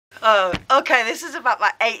Oh, okay, this is about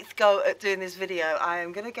my 8th go at doing this video. I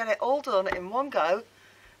am going to get it all done in one go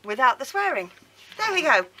without the swearing. There we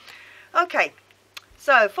go. Okay,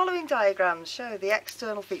 so following diagrams show the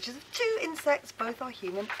external features of 2 insects, both are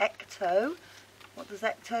human. Ecto. What does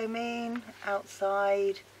ecto mean?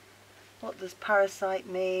 Outside. What does parasite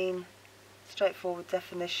mean? Straightforward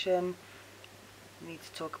definition. We need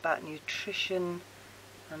to talk about nutrition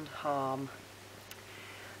and harm.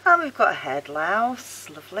 And we've got a head louse,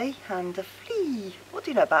 lovely, and a flea. What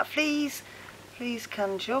do you know about fleas? Fleas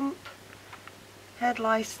can jump. Head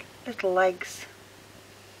lice, little legs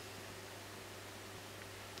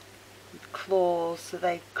with claws, so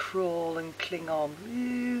they crawl and cling on.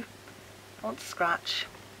 Ooh, I want to scratch.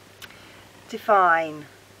 Define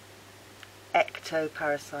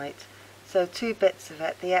ectoparasite. So 2 bits of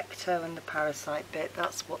it, the ecto and the parasite bit,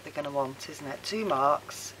 that's what they're going to want, isn't it? 2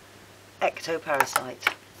 marks,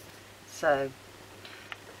 ectoparasite. So,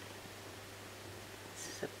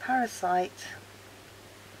 this is a parasite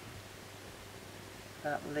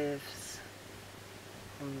that lives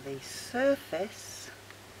on the surface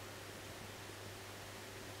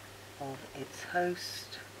of its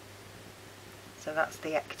host. So that's the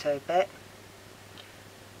ecto bit.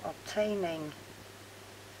 Obtaining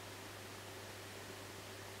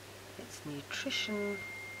its nutrition.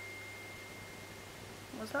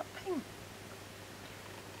 What was that ping?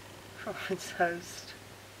 From its host,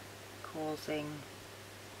 causing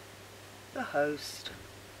the host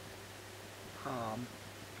harm.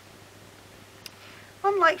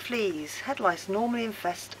 Unlike fleas, head lice normally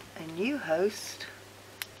infest a new host,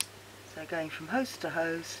 so going from host to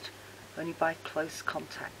host only by close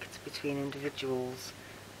contact between individuals.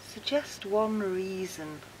 Suggest one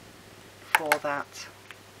reason for that.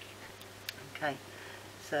 Okay,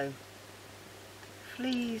 so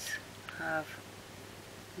fleas have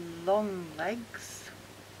long legs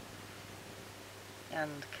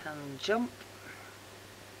and can jump.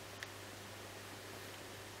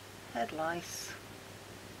 Head lice,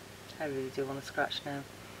 I really do want to scratch now,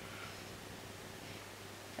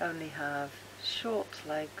 only have short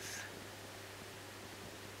legs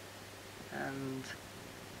and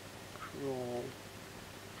crawl.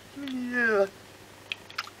 Yeah.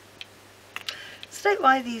 State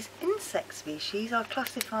why these insect species are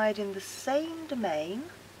classified in the same domain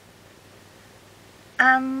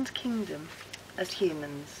and kingdom as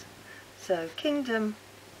humans. So kingdom,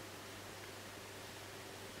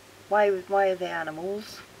 why are they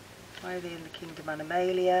animals? Why are they in the kingdom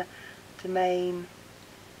Animalia? Domain,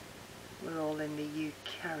 we're all in the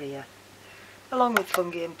Eukarya, along with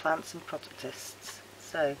fungi and plants and protists.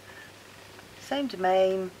 So same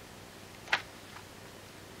domain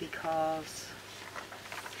because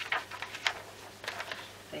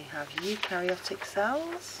they have eukaryotic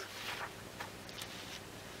cells.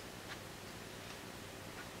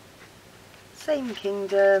 Same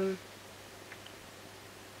kingdom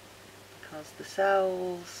because the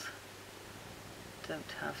cells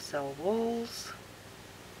don't have cell walls.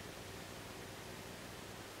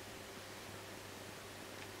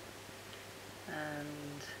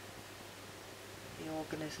 And the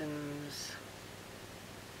organisms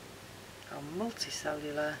are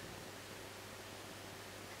multicellular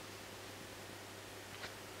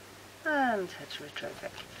and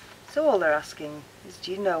heterotrophic. So all they're asking is,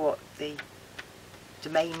 do you know what the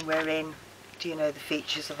domain we're in? Do you know the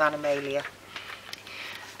features of Animalia?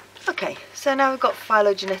 Okay, so now we've got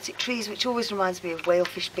phylogenetic trees, which always reminds me of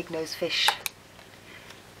whalefish, big-nosed fish.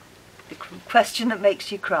 The question that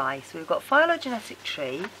makes you cry. So we've got phylogenetic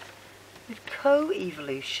tree with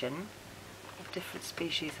co-evolution of different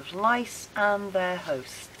species of lice and their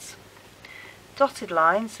hosts. Dotted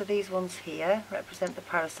lines, so these ones here, represent the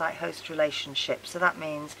parasite-host relationship. So that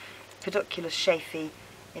means Pedunculus chafi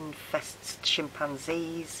infests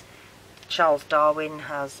chimpanzees. Charles Darwin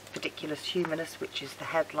has Pedunculus humanus, which is the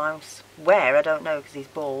head louse. Where? I don't know, because he's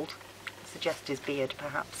bald. I suggest his beard,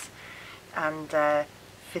 perhaps. And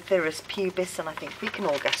Phythyrus pubis, and I think we can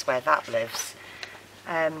all guess where that lives.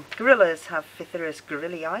 Gorillas have Phythyrus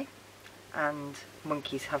gorillii, and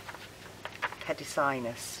monkeys have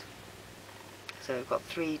Pedicynus. So we've got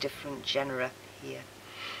 3 different genera here,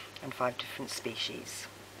 and 5 different species.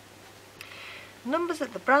 Numbers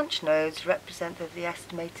at the branch nodes represent the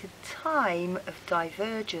estimated time of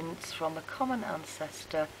divergence from a common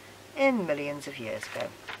ancestor in millions of years ago.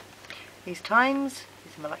 These times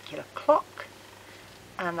is a molecular clock,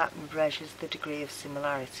 and that measures the degree of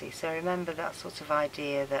similarity. So remember that sort of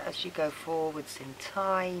idea that as you go forwards in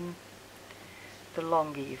time, the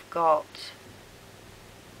longer you've got,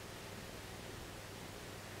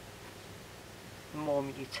 more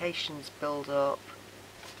mutations build up,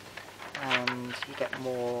 So you get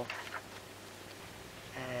more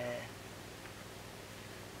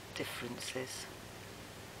differences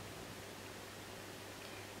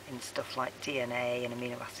in stuff like DNA and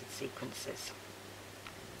amino acid sequences.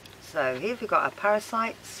 So here we've got our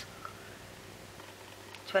parasites.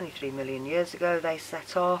 23 million years ago they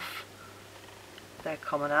set off. Their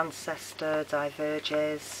common ancestor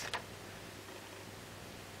diverges.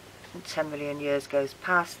 And 10 million years goes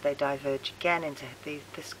past, they diverge again into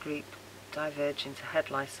this group, diverge into head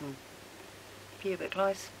lice and pubic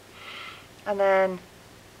lice. And then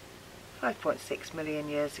 5.6 million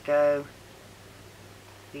years ago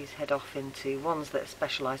these head off into ones that are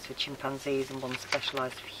specialised for chimpanzees and ones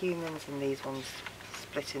specialised for humans, and these ones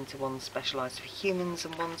split into ones specialised for humans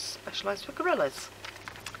and ones specialised for gorillas.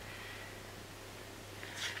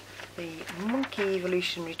 The monkey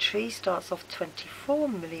evolutionary tree starts off 24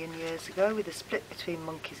 million years ago with a split between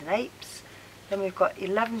monkeys and apes. Then we've got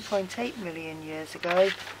 11.8 million years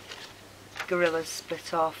ago, gorillas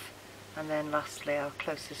split off, and then lastly our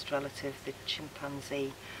closest relative, the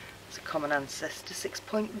chimpanzee, as a common ancestor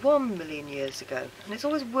 6.1 million years ago. And it's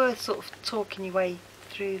always worth sort of talking your way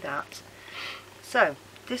through that. So,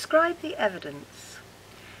 describe the evidence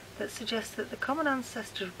that suggests that the common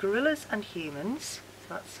ancestor of gorillas and humans,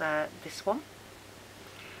 so that's this one,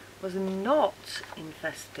 was not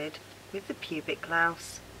infested with the pubic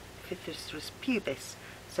louse, Phythrus pubis.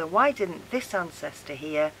 So why didn't this ancestor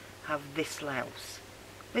here have this louse?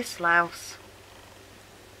 This louse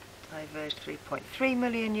diverged 3.3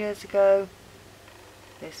 million years ago.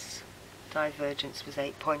 This divergence was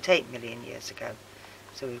 8.8 million years ago.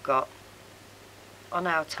 So we've got, on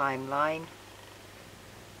our timeline,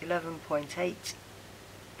 11.8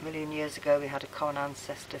 million years ago we had a common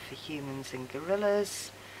ancestor for humans and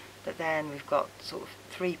gorillas, but then we've got sort of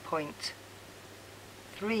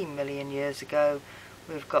 3.3 million years ago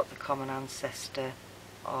we've got the common ancestor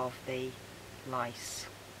of the lice.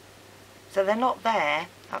 So they're not there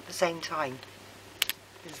at the same time,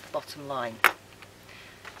 is the bottom line.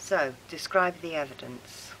 So, describe the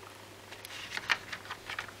evidence.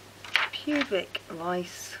 Pubic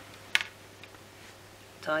lice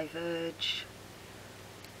diverge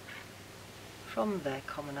from their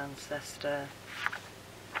common ancestor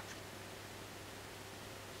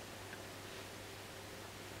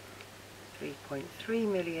 .3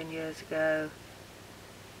 million years ago,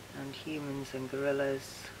 and humans and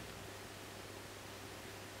gorillas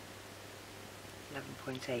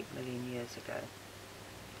 11.8 million years ago.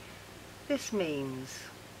 This means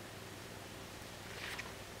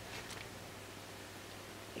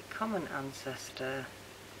the common ancestor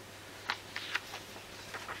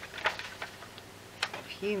of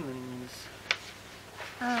humans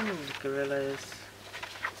and gorillas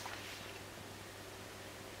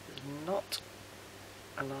is not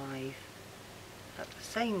alive at the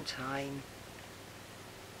same time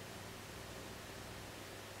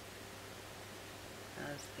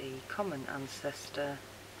as the common ancestor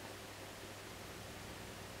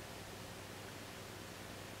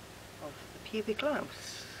of the pubic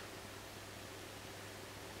louse.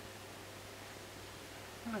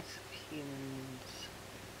 Lice of humans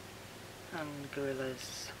and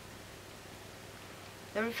gorillas.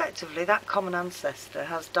 Now effectively that common ancestor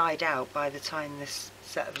has died out by the time this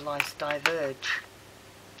set of lice diverge.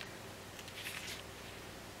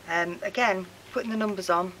 Again, putting the numbers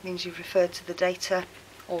on means you've referred to the data,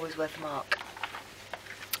 always worth a mark.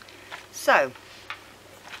 So,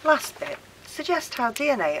 last bit, suggest how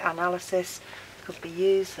DNA analysis could be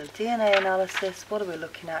used. So DNA analysis, what are we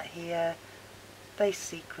looking at here? Base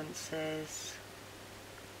sequences,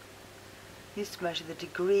 used to measure the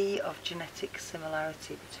degree of genetic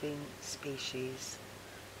similarity between species.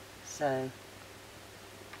 So,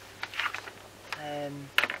 the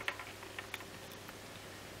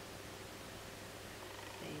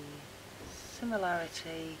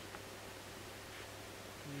similarity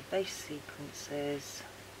in base sequences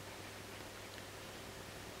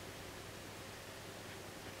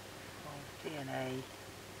of DNA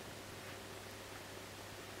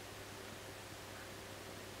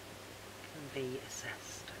can be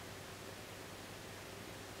assessed.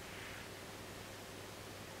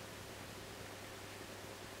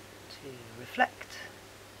 To reflect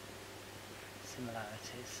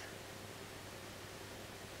similarities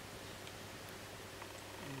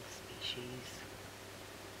in species.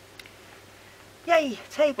 Yay!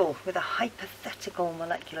 Table with a hypothetical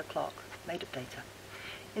molecular clock. Made up data.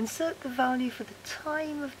 Insert the value for the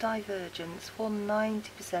time of divergence for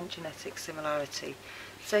 90% genetic similarity.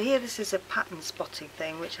 So here this is a pattern spotting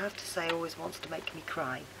thing, which I have to say always wants to make me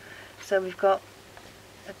cry. So we've got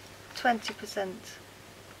a 20%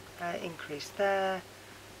 increase there,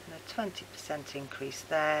 and a 20% increase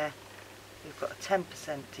there. We've got a 10%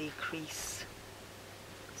 decrease.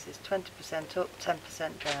 This is 20% up,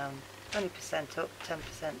 10% down, 20% up,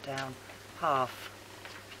 10% down, half.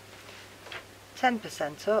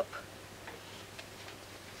 10% up,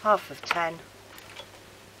 half of 10,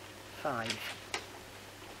 5.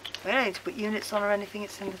 We don't need to put units on or anything,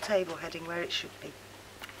 it's in the table heading where it should be.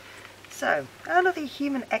 So, another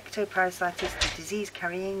human ectoparasitis, the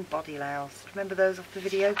disease-carrying body louse. Remember those off the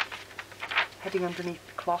video? Heading underneath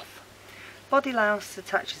the cloth. Body louse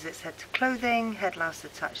attaches its head to clothing, head louse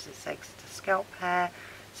attaches its eggs to scalp hair.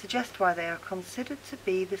 Suggest why they are considered to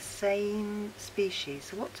be the same species.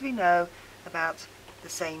 So what do we know about the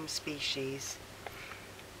same species?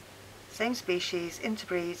 Same species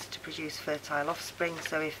interbreeds to produce fertile offspring.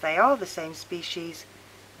 So if they are the same species,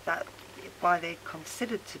 that why they're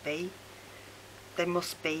considered to be, they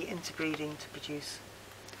must be interbreeding to produce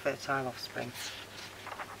fertile offspring.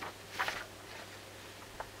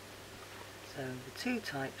 So the two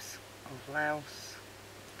types of louse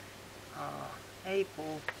are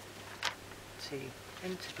able to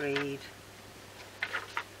interbreed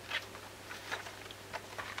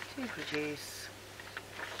to produce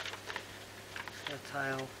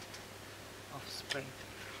fertile offspring.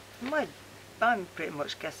 I'm pretty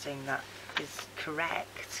much guessing that is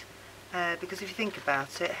correct, because if you think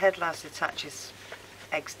about it, head louse attaches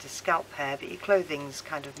eggs to scalp hair, but your clothing's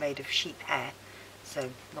kind of made of sheep hair, so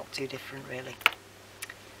not too different really.